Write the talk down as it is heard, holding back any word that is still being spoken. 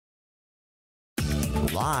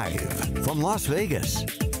Live from Las Vegas,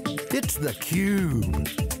 it's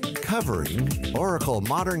theCUBE. Covering Oracle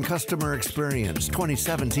Modern Customer Experience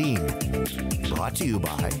 2017. Brought to you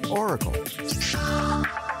by Oracle.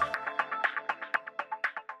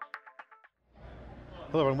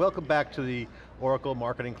 Hello and welcome back to the Oracle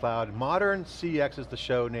Marketing Cloud. Modern CX is the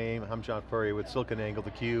show name. I'm John Furrier with SiliconANGLE,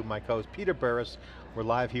 theCUBE. My co-host Peter Burris. We're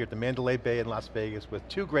live here at the Mandalay Bay in Las Vegas with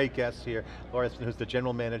two great guests here. Laura, who's the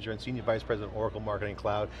General Manager and Senior Vice President of Oracle Marketing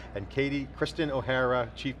Cloud, and Kristen O'Hara,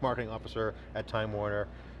 Chief Marketing Officer at Time Warner.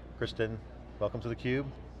 Kristen, welcome to theCUBE.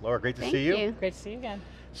 Laura, great to see you. Thank you. Great to see you again.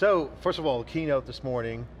 So, first of all, the keynote this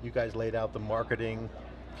morning, you guys laid out the marketing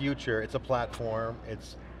future. It's a platform,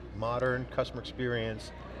 it's modern customer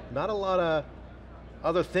experience, not a lot of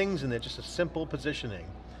other things in it, just a simple positioning.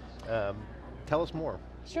 Tell us more.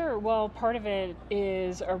 Sure, well part of it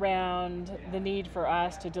is around the need for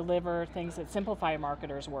us to deliver things that simplify a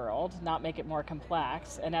marketer's world, not make it more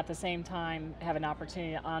complex, and at the same time have an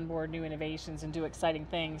opportunity to onboard new innovations and do exciting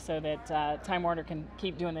things so that Time Warner can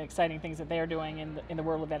keep doing the exciting things that they're doing in the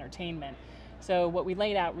world of entertainment. So what we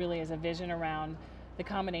laid out really is a vision around the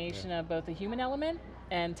combination of both the human element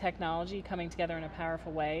and technology coming together in a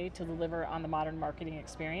powerful way to deliver on the modern marketing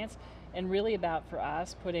experience, and really about, for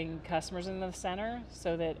us, putting customers in the center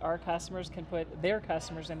so that our customers can put their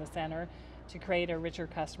customers in the center to create a richer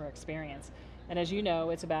customer experience. And as you know,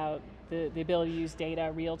 it's about the ability to use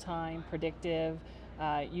data real time, predictive,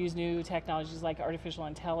 use new technologies like artificial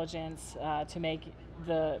intelligence to make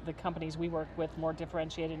the companies we work with more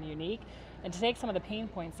differentiated and unique, and to take some of the pain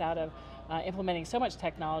points out of implementing so much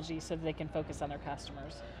technology so that they can focus on their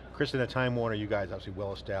customers. Kristen, at Time Warner, you guys obviously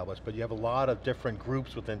well established, but you have a lot of different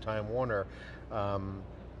groups within Time Warner.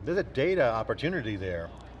 There's a data opportunity there.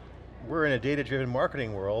 We're in a data-driven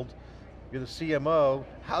marketing world. You're the CMO.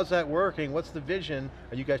 How's that working? What's the vision?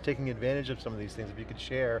 Are you guys taking advantage of some of these things? If you could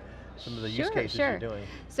share some of the use cases you're doing.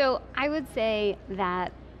 So I would say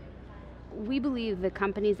that we believe the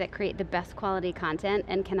companies that create the best quality content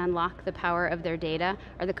and can unlock the power of their data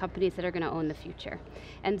are the companies that are going to own the future.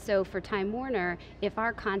 And so for Time Warner, if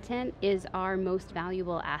our content is our most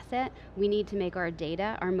valuable asset, we need to make our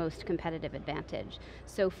data our most competitive advantage.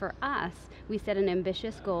 So for us, we set an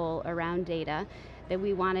ambitious goal around data that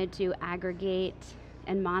we wanted to aggregate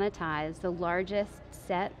and monetize the largest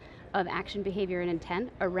set of action, behavior, and intent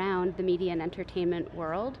around the media and entertainment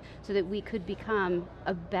world so that we could become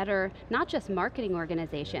a better, not just marketing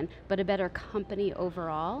organization, but a better company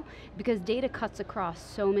overall, because data cuts across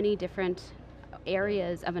so many different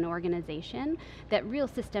areas of an organization that real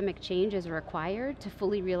systemic change is required to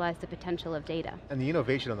fully realize the potential of data. And the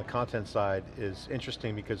innovation on the content side is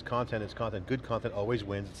interesting because content is content. Good content always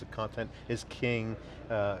wins. It's a content is king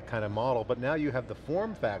kind of model, but now you have the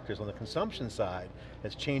form factors on the consumption side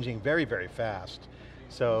that's changing very, very fast.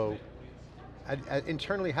 So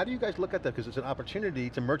internally, how do you guys look at that? Because it's an opportunity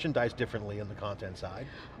to merchandise differently on the content side.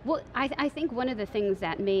 Well, I think one of the things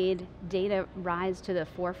that made data rise to the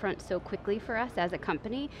forefront so quickly for us as a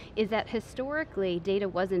company is that historically data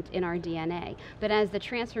wasn't in our DNA. But as the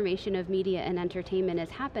transformation of media and entertainment is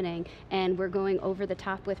happening and we're going over the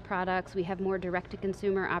top with products, we have more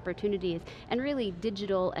direct-to-consumer opportunities, and really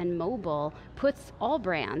digital and mobile puts all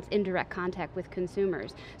brands in direct contact with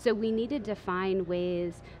consumers. So we needed to find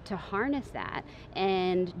ways to harness that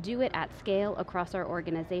and do it at scale across our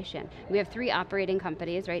organization. We have 3 operating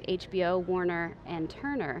companies, right? HBO, Warner, and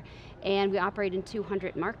Turner, and we operate in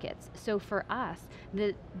 200 markets. So for us,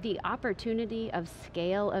 the opportunity of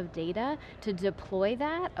scale of data to deploy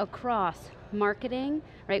that across marketing,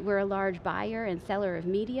 right? We're a large buyer and seller of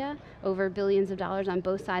media, over billions of dollars on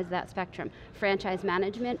both sides of that spectrum. Franchise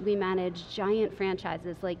management, we manage giant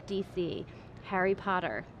franchises like DC, Harry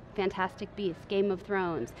Potter, Fantastic Beasts, Game of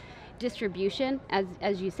Thrones. Distribution,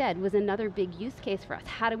 as you said, was another big use case for us.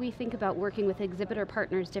 How do we think about working with exhibitor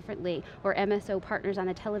partners differently, or MSO partners on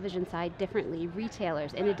the television side differently,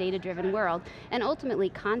 retailers in a data-driven world, and ultimately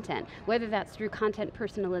content, whether that's through content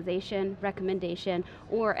personalization, recommendation,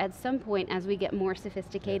 or at some point as we get more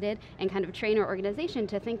sophisticated and kind of train our organization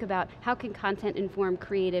to think about how can content inform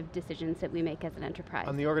creative decisions that we make as an enterprise.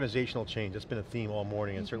 On the organizational change, that's been a theme all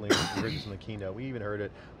morning, and certainly we heard this in the keynote. We even heard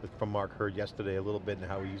it from Mark Hurd yesterday a little bit, and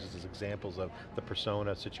how he uses this examples of the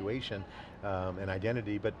persona situation and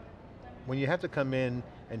identity, but when you have to come in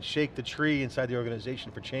and shake the tree inside the organization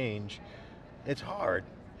for change, it's hard.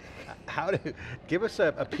 Give us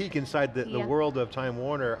a peek inside the world of Time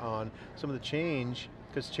Warner on some of the change,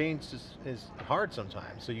 because change is hard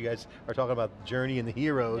sometimes. So you guys are talking about the journey and the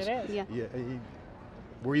heroes. It is. Yeah.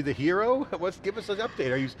 were you the hero? Give us an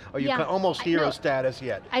update. Are you Yeah, almost hero status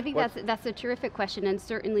yet? I think that's a terrific question, and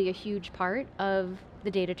certainly a huge part of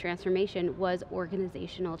the data transformation was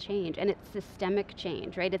organizational change, and it's systemic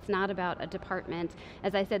change, right? It's not about a department.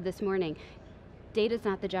 As I said this morning, data's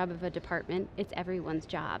not the job of a department, it's everyone's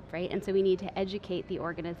job, right? And so we need to educate the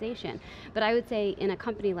organization. But I would say in a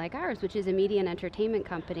company like ours, which is a media and entertainment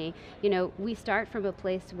company, we start from a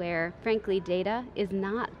place where, frankly, data is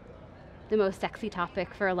not the most sexy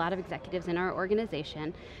topic for a lot of executives in our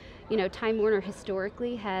organization. Time Warner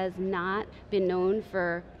historically has not been known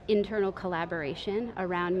for internal collaboration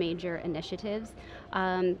around major initiatives,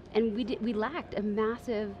 and we lacked a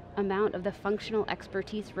massive amount of the functional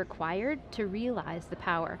expertise required to realize the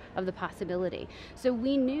power of the possibility. So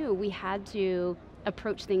we knew we had to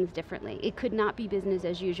approach things differently. It could not be business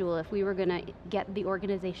as usual if we were going to get the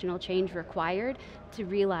organizational change required to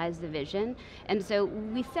realize the vision. And so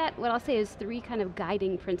we set what I'll say is 3 kind of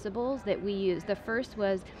guiding principles that we use. The first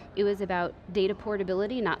was, it was about data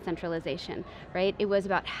portability, not centralization, right? It was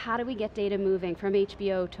about how do we get data moving from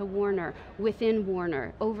HBO to Warner, within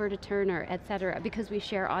Warner, over to Turner, et cetera, because we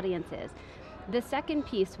share audiences. The second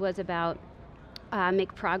piece was about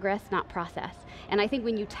make progress, not process. And I think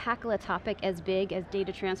when you tackle a topic as big as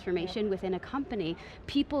data transformation within a company,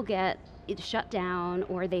 people get it shut down,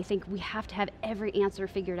 or they think we have to have every answer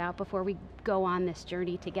figured out before we go on this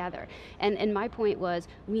journey together. And my point was,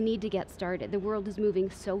 we need to get started. The world is moving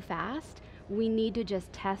so fast, we need to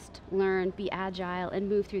just test, learn, be agile, and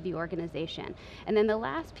move through the organization. And then the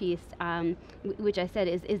last piece, which I said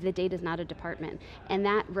is the data's not a department. And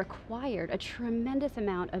that required a tremendous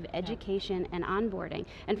amount of education and onboarding.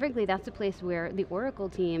 And frankly, that's a place where the Oracle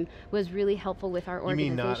team was really helpful with our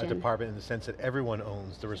organization. You mean not a department in the sense that everyone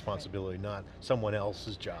owns the responsibility, not someone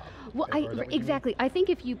else's job? Well, exactly. I think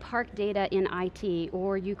if you park data in IT,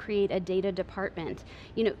 or you create a data department,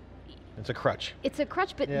 it's a crutch. It's a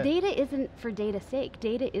crutch, but data isn't for data's sake.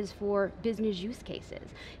 Data is for business use cases.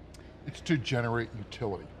 It's to generate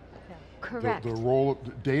utility. Yeah. Correct. The role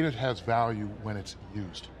of data has value when it's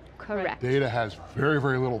used. Correct. Data has very,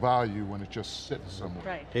 very little value when it just sits somewhere.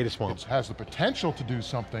 Right. Data swamp. It has the potential to do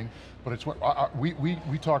something, but it's what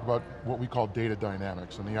we talk about what we call data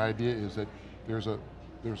dynamics, and the idea is that there's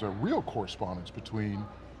a real correspondence between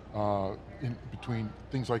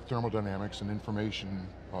things like thermodynamics and information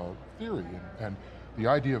theory, and the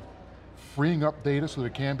idea of freeing up data so that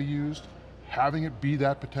it can be used, having it be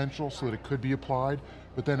that potential so that it could be applied,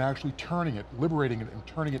 but then actually turning it, liberating it, and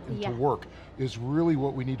turning it into work is really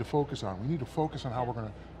what we need to focus on. We need to focus on how we're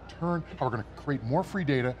going to create more free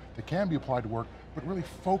data that can be applied to work, but really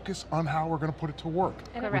focus on how we're going to put it to work.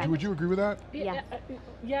 Would you agree with that?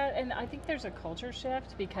 Yeah, and I think there's a culture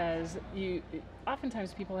shift, because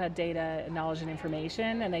oftentimes people had data, knowledge, and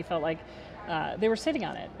information, and they felt like they were sitting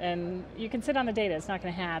on it. And you can sit on the data, it's not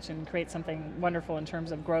going to hatch and create something wonderful in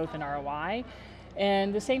terms of growth and ROI.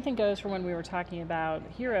 And the same thing goes for when we were talking about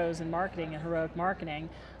heroes in marketing and heroic marketing.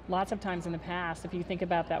 Lots of times in the past, if you think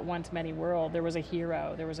about that one-to-many world, there was a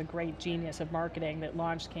hero, there was a great genius of marketing that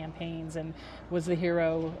launched campaigns and was the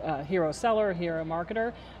hero seller, hero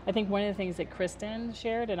marketer. I think one of the things that Kristen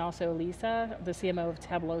shared, and also Lisa, the CMO of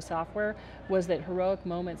Tableau Software, was that heroic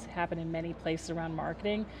moments happen in many places around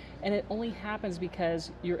marketing, and it only happens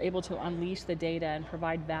because you're able to unleash the data and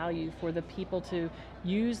provide value for the people to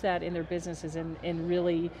use that in their businesses in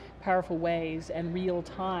really powerful ways and real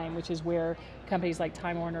time, which is where companies like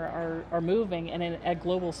Time Warner are moving, and at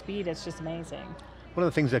global speed. It's just amazing. One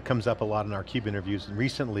of the things that comes up a lot in our CUBE interviews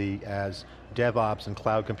recently, as DevOps and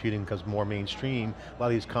cloud computing becomes more mainstream, a lot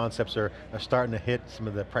of these concepts are starting to hit some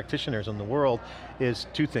of the practitioners in the world, is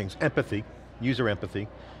 2 things: empathy, user empathy,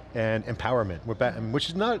 and empowerment. We're back, which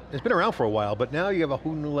is it's been around for a while, but now you have a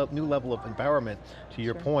whole new level of empowerment, to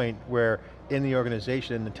your point, where in the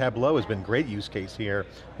organization, and the Tableau has been a great use case here,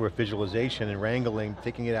 where visualization and wrangling,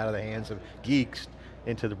 taking it out of the hands of geeks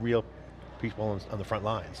into the real people on the front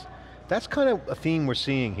lines. That's kind of a theme we're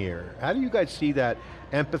seeing here. How do you guys see that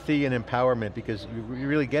empathy and empowerment? Because you're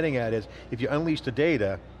really getting at is, if you unleash the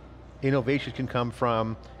data, innovation can come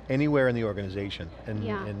from anywhere in the organization,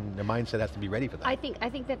 and the mindset has to be ready for that. I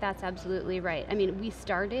think that that's absolutely right. I mean, we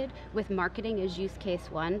started with marketing as use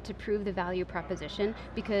case 1 to prove the value proposition,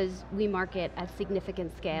 because we market at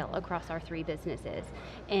significant scale across our 3 businesses,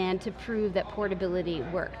 and to prove that portability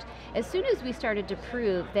worked. As soon as we started to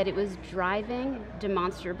prove that it was driving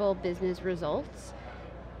demonstrable business results,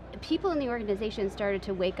 people in the organization started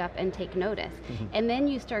to wake up and take notice. And then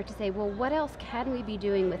you start to say, well, what else can we be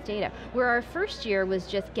doing with data? Where our first year was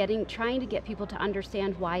just trying to get people to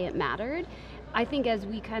understand why it mattered, I think as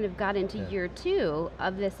we kind of got into year 2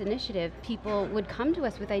 of this initiative, people would come to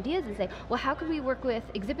us with ideas and say, well, how can we work with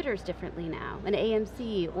exhibitors differently now, an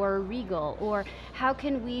AMC or a Regal, or how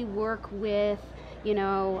can we work with, you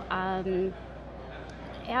know,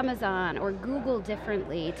 Amazon or Google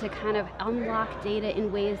differently to kind of unlock data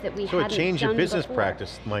in ways that we hadn't done before. So it changed your business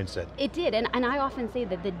practice mindset. It did, and I often say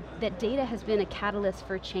that that data has been a catalyst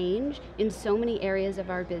for change in so many areas of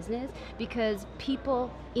our business because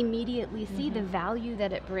people immediately see the value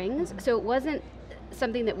that it brings. So it wasn't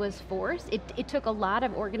something that was forced. It took a lot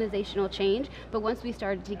of organizational change, but once we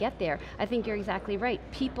started to get there, I think you're exactly right.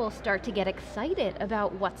 People start to get excited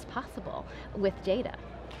about what's possible with data.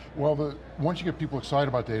 Well, once you get people excited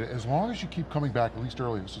about data, as long as you keep coming back, at least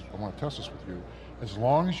early, I want to test this with you, as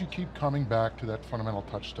long as you keep coming back to that fundamental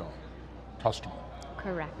touchstone, customer.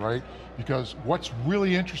 Correct. Right? Because what's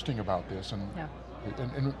really interesting about this,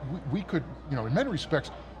 and we could, you know, in many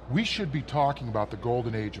respects, we should be talking about the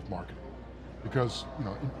golden age of marketing. Because, you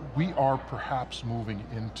know, we are perhaps moving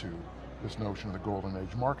into this notion of the golden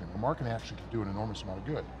age of marketing. The marketing actually can do an enormous amount of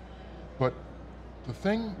good. But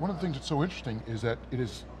one of the things that's so interesting is that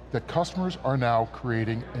that customers are now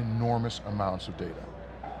creating enormous amounts of data.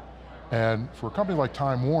 And for a company like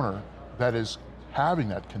Time Warner, that is having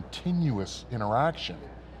that continuous interaction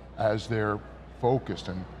as they're focused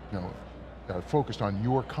and, you know, focused on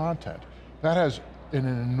your content, that has an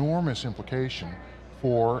enormous implication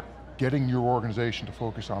for getting your organization to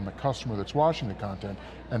focus on the customer that's watching the content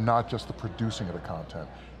and not just the producing of the content.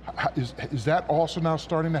 Is that also now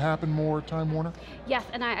starting to happen more at Time Warner? Yes,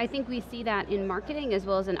 and I think we see that in marketing as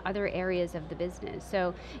well as in other areas of the business.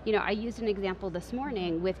 So, you know, I used an example this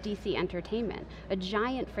morning with DC Entertainment, a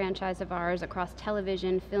giant franchise of ours across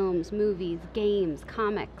television, films, movies, games,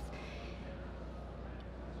 comics.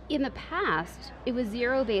 In the past, it was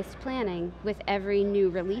zero-based planning with every new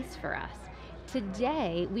release for us.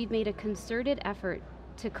 Today, we've made a concerted effort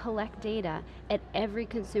to collect data at every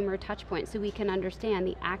consumer touch point so we can understand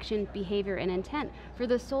the action, behavior, and intent for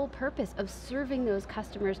the sole purpose of serving those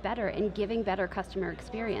customers better and giving better customer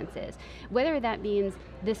experiences. Whether that means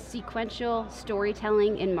this sequential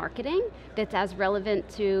storytelling in marketing that's as relevant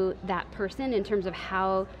to that person in terms of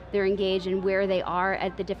how they're engaged and where they are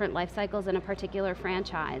at the different life cycles in a particular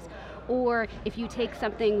franchise, or if you take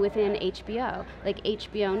something within HBO, like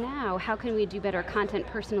HBO Now, how can we do better content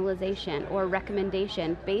personalization or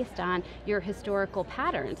recommendation based on your historical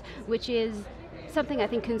patterns, which is something I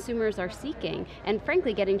think consumers are seeking, and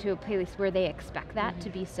frankly getting to a place where they expect that to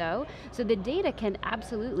be so. So the data can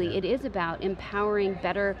absolutely, it is about empowering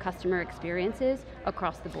better customer experiences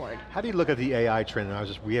across the board. How do you look at the AI trend?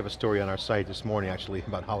 And we have a story on our site this morning actually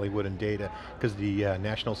about Hollywood and data, because the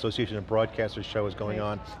National Association of Broadcasters show is going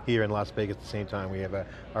on here in Las Vegas at the same time. We have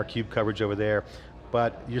our CUBE coverage over there.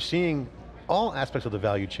 But you're seeing all aspects of the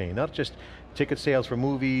value chain, not just ticket sales for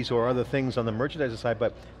movies or other things on the merchandising side,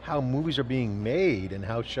 but how movies are being made and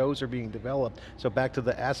how shows are being developed. So back to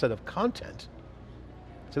the asset of content.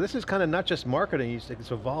 So this is kind of not just marketing,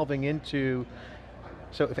 it's evolving into,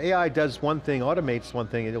 so if AI does one thing, automates one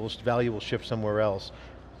thing, value will shift somewhere else.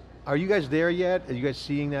 Are you guys there yet? Are you guys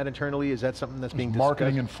seeing that internally? Is that something that's being discussed?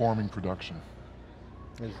 Marketing informing production.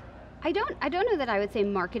 I don't know that I would say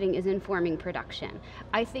marketing is informing production.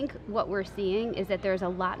 I think what we're seeing is that there's a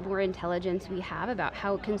lot more intelligence we have about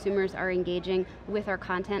how consumers are engaging with our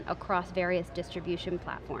content across various distribution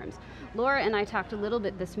platforms. Laura and I talked a little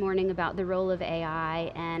bit this morning about the role of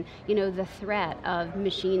AI and, you know, the threat of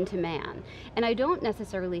machine to man. And I don't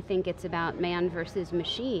necessarily think it's about man versus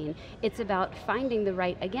machine. It's about finding the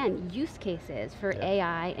right, again, use cases for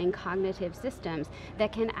AI and cognitive systems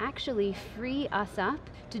that can actually free us up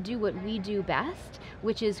to do what we do best,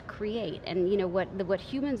 which is create. And you know what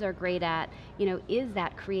humans are great at, you know, is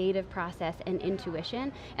that creative process and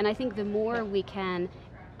intuition. And I think the more we can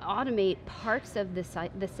automate parts of the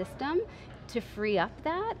system to free up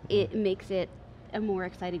that, it makes it a more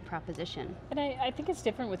exciting proposition. And I think it's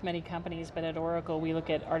different with many companies, but at Oracle we look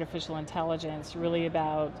at artificial intelligence really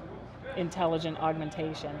about intelligent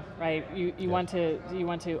augmentation, right? You want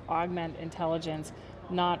to augment intelligence,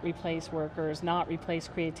 not replace workers, not replace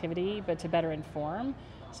creativity, but to better inform.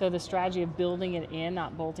 So the strategy of building it in,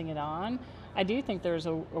 not bolting it on. I do think there's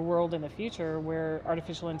a world in the future where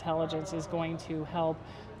artificial intelligence is going to help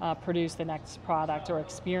produce the next product or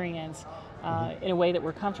experience in a way that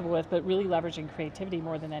we're comfortable with, but really leveraging creativity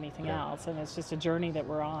more than anything else. And it's just a journey that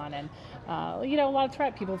we're on. And you know, a lot of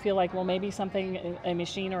threat, people feel like, well, maybe something, a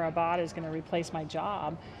machine or a bot is going to replace my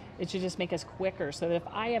job. It should just make us quicker, so that if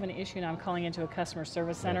I have an issue and I'm calling into a customer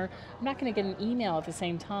service center, I'm not going to get an email at the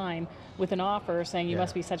same time with an offer saying you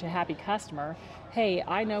must be such a happy customer. Hey,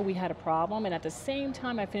 I know we had a problem, and at the same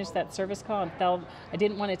time I finished that service call and felt I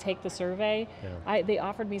didn't want to take the survey, they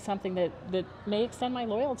offered me something that may extend my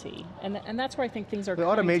loyalty. And that's where I think things are The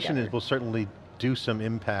coming automation together. will certainly do some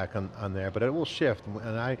impact on there, but it will shift.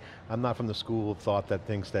 And I'm not from the school of thought that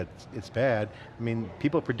thinks that it's bad. I mean,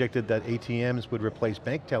 people predicted that ATMs would replace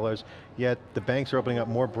bank tellers, yet the banks are opening up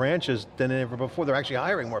more branches than ever before. They're actually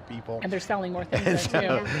hiring more people. And they're selling more things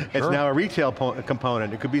there too. It's now a retail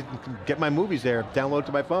component. It could be, get my movies there, download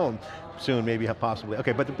to my phone soon, maybe, possibly.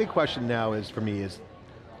 Okay, but the big question now is, for me, is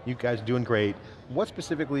you guys are doing great. What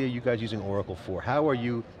specifically are you guys using Oracle for? How are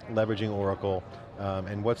you leveraging Oracle?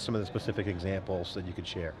 And what's some of the specific examples that you could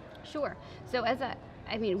share? Sure, so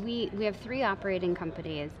we have 3 operating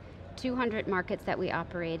companies, 200 markets that we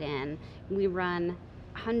operate in. We run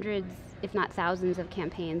hundreds, if not thousands of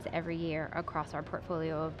campaigns every year across our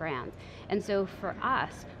portfolio of brands. And so for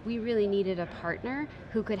us, we really needed a partner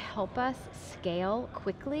who could help us scale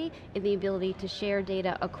quickly in the ability to share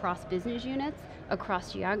data across business units,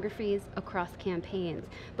 across geographies, across campaigns.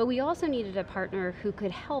 But we also needed a partner who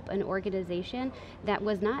could help an organization that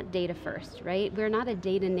was not data first, right? We're not a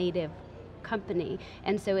data native company,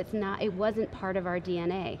 and so it wasn't part of our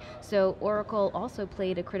DNA. So Oracle also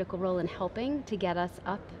played a critical role in helping to get us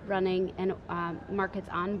up, running, and markets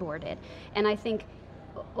onboarded. And I think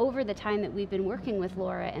over the time that we've been working with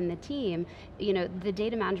Laura and the team, the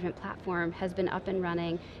data management platform has been up and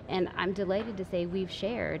running, and I'm delighted to say we've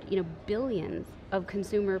shared, billions of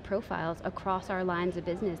consumer profiles across our lines of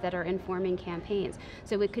business that are informing campaigns.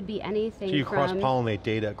 So it could be anything from— So you cross-pollinate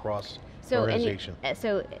data across organization.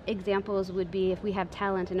 So examples would be if we have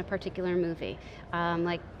talent in a particular movie,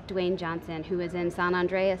 like Dwayne Johnson, who was in San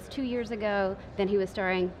Andreas 2 years ago, then he was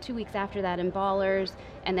starring 2 weeks after that in Ballers,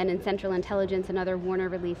 and then in Central Intelligence, another Warner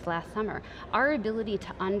release last summer. Our ability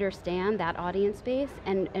to understand that audience base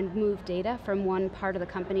and move data from one part of the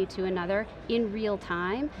company to another in real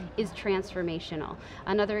time is transformational.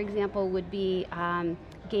 Another example would be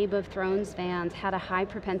Game of Thrones fans had a high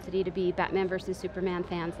propensity to be Batman versus Superman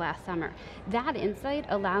fans last summer. That insight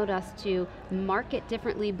allowed us to market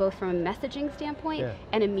differently, both from a messaging standpoint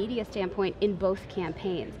and a media standpoint in both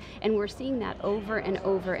campaigns. And we're seeing that over and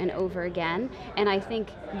over and over again. And I think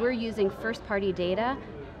we're using first-party data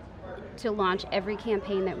to launch every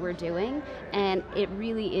campaign that we're doing, and it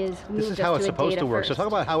really is moved us to a data first. This is how it's supposed to work. So talk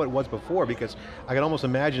about how it was before, because I can almost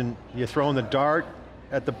imagine you're throwing the dart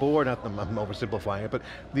at the board, I'm oversimplifying it, but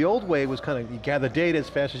the old way was kind of, you gather data as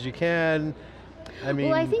fast as you can. I mean,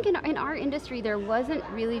 well, I think in our industry there wasn't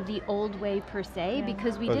really the old way per se,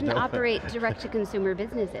 because we didn't operate direct to consumer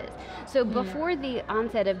businesses. So before the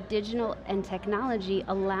onset of digital and technology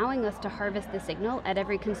allowing us to harvest the signal at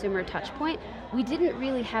every consumer touch point, we didn't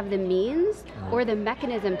really have the means or the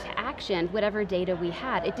mechanism to action whatever data we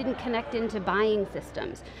had. It didn't connect into buying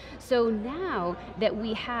systems. So now that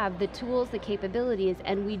we have the tools, the capabilities,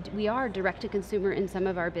 and we are direct to consumer in some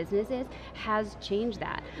of our businesses, has changed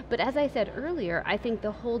that. But as I said earlier, I think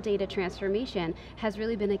the whole data transformation has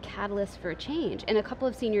really been a catalyst for change. And a couple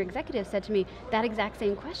of senior executives said to me that exact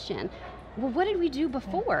same question. Well, what did we do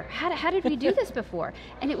before? How did we do this before?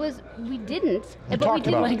 And it was, we didn't, but we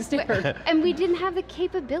didn't, and we didn't have the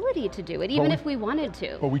capability to do it, even if we wanted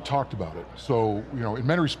to. But we talked about it. So, in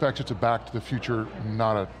many respects, it's a Back to the Future,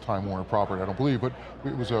 not a Time Warner property, I don't believe, but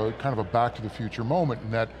it was a kind of a Back to the Future moment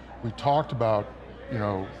in that we talked about,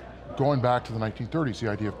 going back to the 1930s, the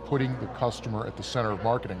idea of putting the customer at the center of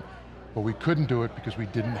marketing, but we couldn't do it because we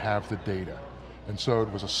didn't have the data. And so it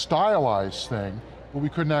was a stylized thing, but we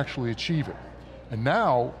couldn't actually achieve it. And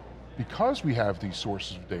now, because we have these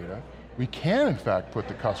sources of data, we can in fact put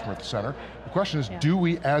the customer at the center. The question is, do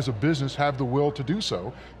we as a business have the will to do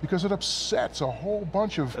so? Because it upsets a whole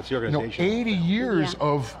bunch of 80 years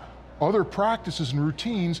of other practices and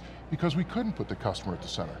routines because we couldn't put the customer at the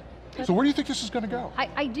center. So where do you think this is going to go?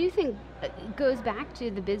 I do think it goes back to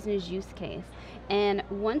the business use case. And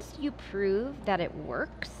once you prove that it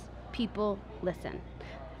works, people listen.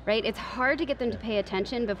 Right? It's hard to get them to pay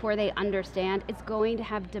attention before they understand it's going to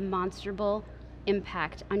have demonstrable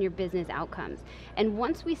impact on your business outcomes. And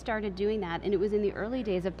once we started doing that, and it was in the early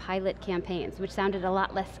days of pilot campaigns, which sounded a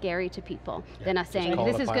lot less scary to people than us saying,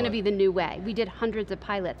 this is going to be the new way. We did hundreds of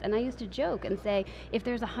pilots, and I used to joke and say, if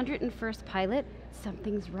there's 101st pilot,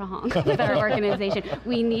 something's wrong with our organization.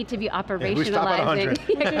 We need to be operationalizing.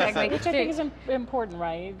 Exactly. Which I think is important,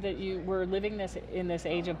 right? That we're living in this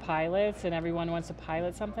age of pilots, and everyone wants to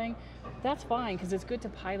pilot something. that's fine, because it's good to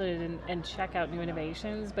pilot it and check out new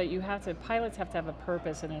innovations, but pilots have to have a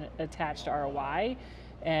purpose and an attached ROI,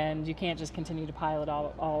 and you can't just continue to pilot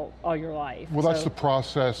all your life. Well, that's the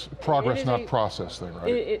progress, not process thing,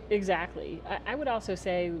 right? Exactly. I would also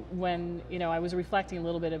say, when I was reflecting a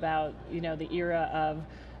little bit about the era of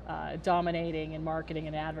dominating in marketing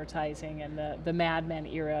and advertising, and the Mad Men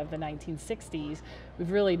era of the 1960s,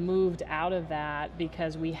 we've really moved out of that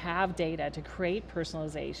because we have data to create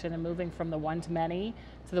personalization, and moving from the one-to-many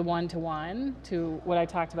to the one-to-one to what I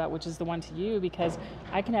talked about, which is the one-to-you, because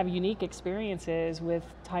I can have unique experiences with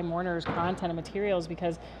Time Warner's content and materials,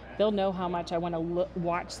 because they'll know how much I want to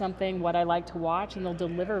watch something, what I like to watch, and they'll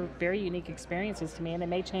deliver very unique experiences to me, and they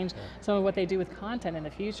may change some of what they do with content in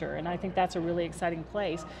the future, and I think that's a really exciting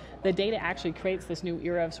place. The data actually creates this new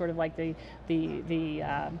era of sort of like the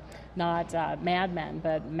not Mad Men,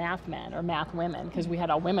 but Math Men or Math Women, because we had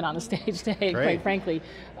all women on the stage today, quite frankly.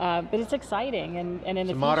 But it's exciting, and in the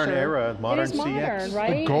future, modern era, modern it is CX. modern,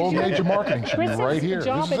 right? The gold age of marketing should be right here.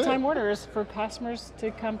 Kristen's job at Time Warner is for customers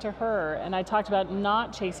to come to her, and I talked about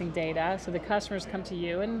not chasing data, so the customers come to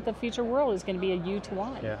you, and the future world is going to be a you to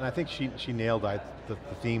one. Yeah, and I think she nailed the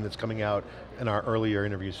theme that's coming out in our earlier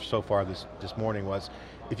interviews so far this morning was,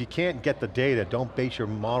 if you can't get the data, don't base your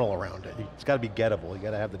model around it. It's got to be gettable, you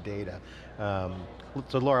got to have the data.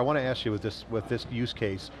 So Laura, I want to ask you with this use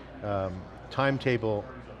case, timetable,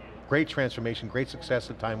 great transformation, great success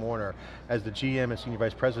at Time Warner, as the GM and Senior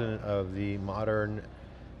Vice President of the modern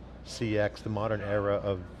CX, the modern era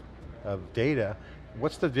of data,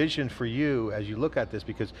 what's the vision for you as you look at this?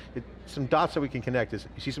 Because some dots that we can connect is,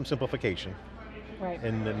 you see some simplification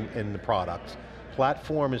in the products.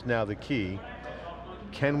 Platform is now the key.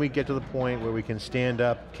 Can we get to the point where we can stand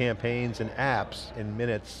up campaigns and apps in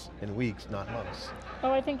minutes and weeks, not months?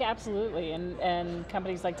 Oh, I think absolutely, and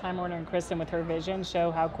companies like Time Warner and Kristen with her vision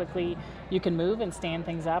show how quickly you can move and stand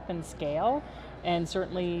things up and scale. And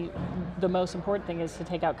certainly the most important thing is to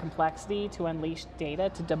take out complexity, to unleash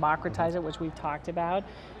data, to democratize it, which we've talked about,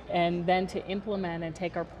 and then to implement and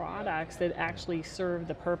take our products that actually serve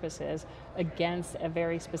the purposes against a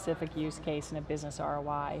very specific use case and a business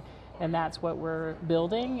ROI. And that's what we're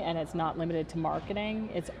building, and it's not limited to marketing,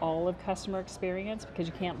 it's all of customer experience, because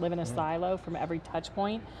you can't live in a silo from every touch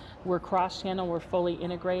point. We're cross-channel, we're fully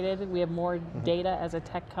integrated, we have more data as a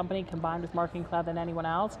tech company combined with Marketing Cloud than anyone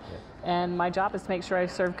else. And my job is to make sure I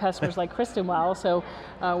serve customers like Kristen well, so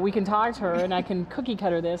we can talk to her and I can cookie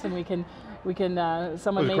cutter this, and we can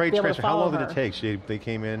someone may be able to follow her. How long did it take? They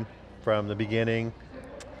came in from the beginning,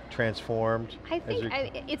 transformed? I think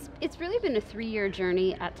it's really been a 3-year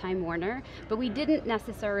journey at Time Warner, but we didn't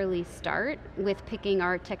necessarily start with picking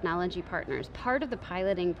our technology partners. Part of the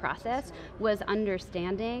piloting process was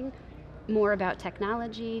understanding more about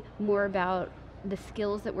technology, more about the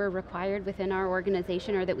skills that were required within our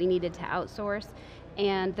organization or that we needed to outsource,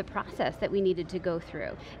 and the process that we needed to go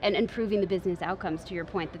through, and improving the business outcomes, to your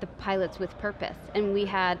point, that the pilots with purpose. And we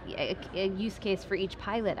had a use case for each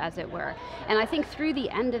pilot, as it were. And I think through the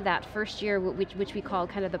end of that first year, which we call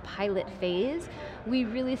kind of the pilot phase, we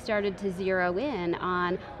really started to zero in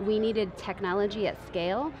on, we needed technology at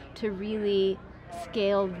scale to really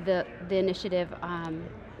scale the initiative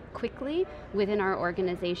quickly within our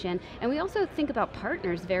organization. And we also think about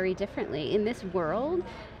partners very differently. In this world,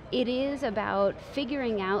 it is about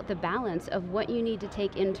figuring out the balance of what you need to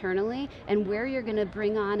take internally and where you're going to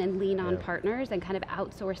bring on and lean on partners and kind of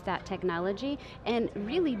outsource that technology and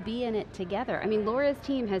really be in it together. I mean, Laura's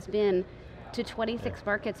team has been to 26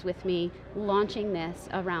 markets with me, launching this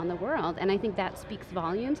around the world, and I think that speaks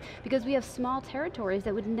volumes, because we have small territories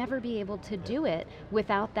that would never be able to do it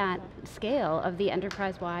without that scale of the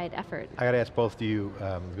enterprise-wide effort. I got to ask both of you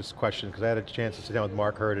this question, because I had a chance to sit down with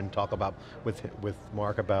Mark Hurd and talk about with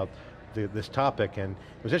Mark about this topic, and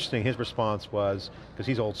it was interesting. His response was, because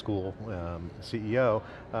he's old school CEO,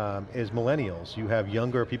 is millennials. You have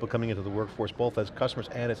younger people coming into the workforce, both as customers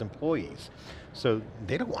and as employees. So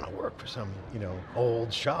they don't want to work for some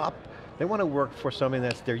old shop. They want to work for something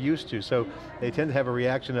that they're used to. So they tend to have a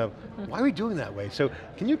reaction of, why are we doing that way? So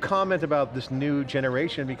can you comment about this new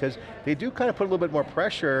generation, because they do kind of put a little bit more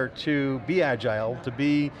pressure to be agile, to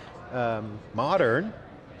be modern.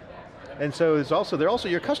 And so they're also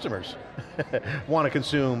your customers want to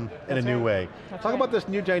consume in a new way. Talk about this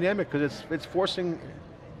new dynamic, because it's forcing,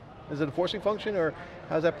 is it a forcing function, or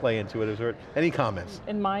how does that play into it? Is there any comments?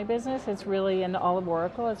 In my business, it's really, in all of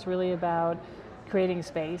Oracle, it's really about creating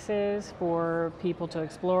spaces for people to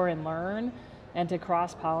explore and learn, and to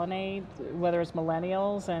cross-pollinate, whether it's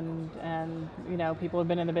millennials and people who've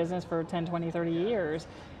been in the business for 10, 20, 30 years.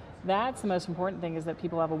 that's the most important thing, is that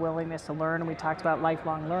people have a willingness to learn, and we talked about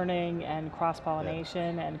lifelong learning and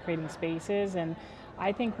cross-pollination and creating spaces, and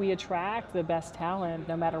I think we attract the best talent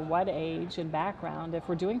no matter what age and background if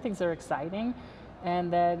we're doing things that are exciting,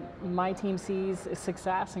 and that my team sees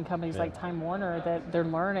success in companies like Time Warner, that they're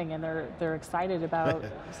learning and they're excited about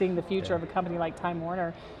seeing the future of a company like Time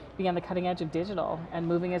Warner being on the cutting edge of digital and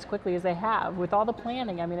moving as quickly as they have with all the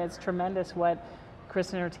planning. I mean, it's tremendous what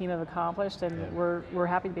Kristen and her team have accomplished, and we're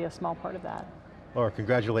happy to be a small part of that. Laura,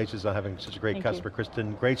 congratulations on having such a great customer.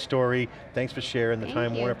 Kristen, great story. Thanks for sharing the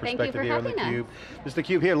Time Warner perspective here on theCUBE. This is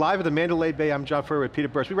theCUBE here, live at the Mandalay Bay. I'm Furrier with Peter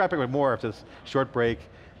Burris. We wrap up with more after this short break,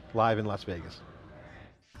 live in Las Vegas.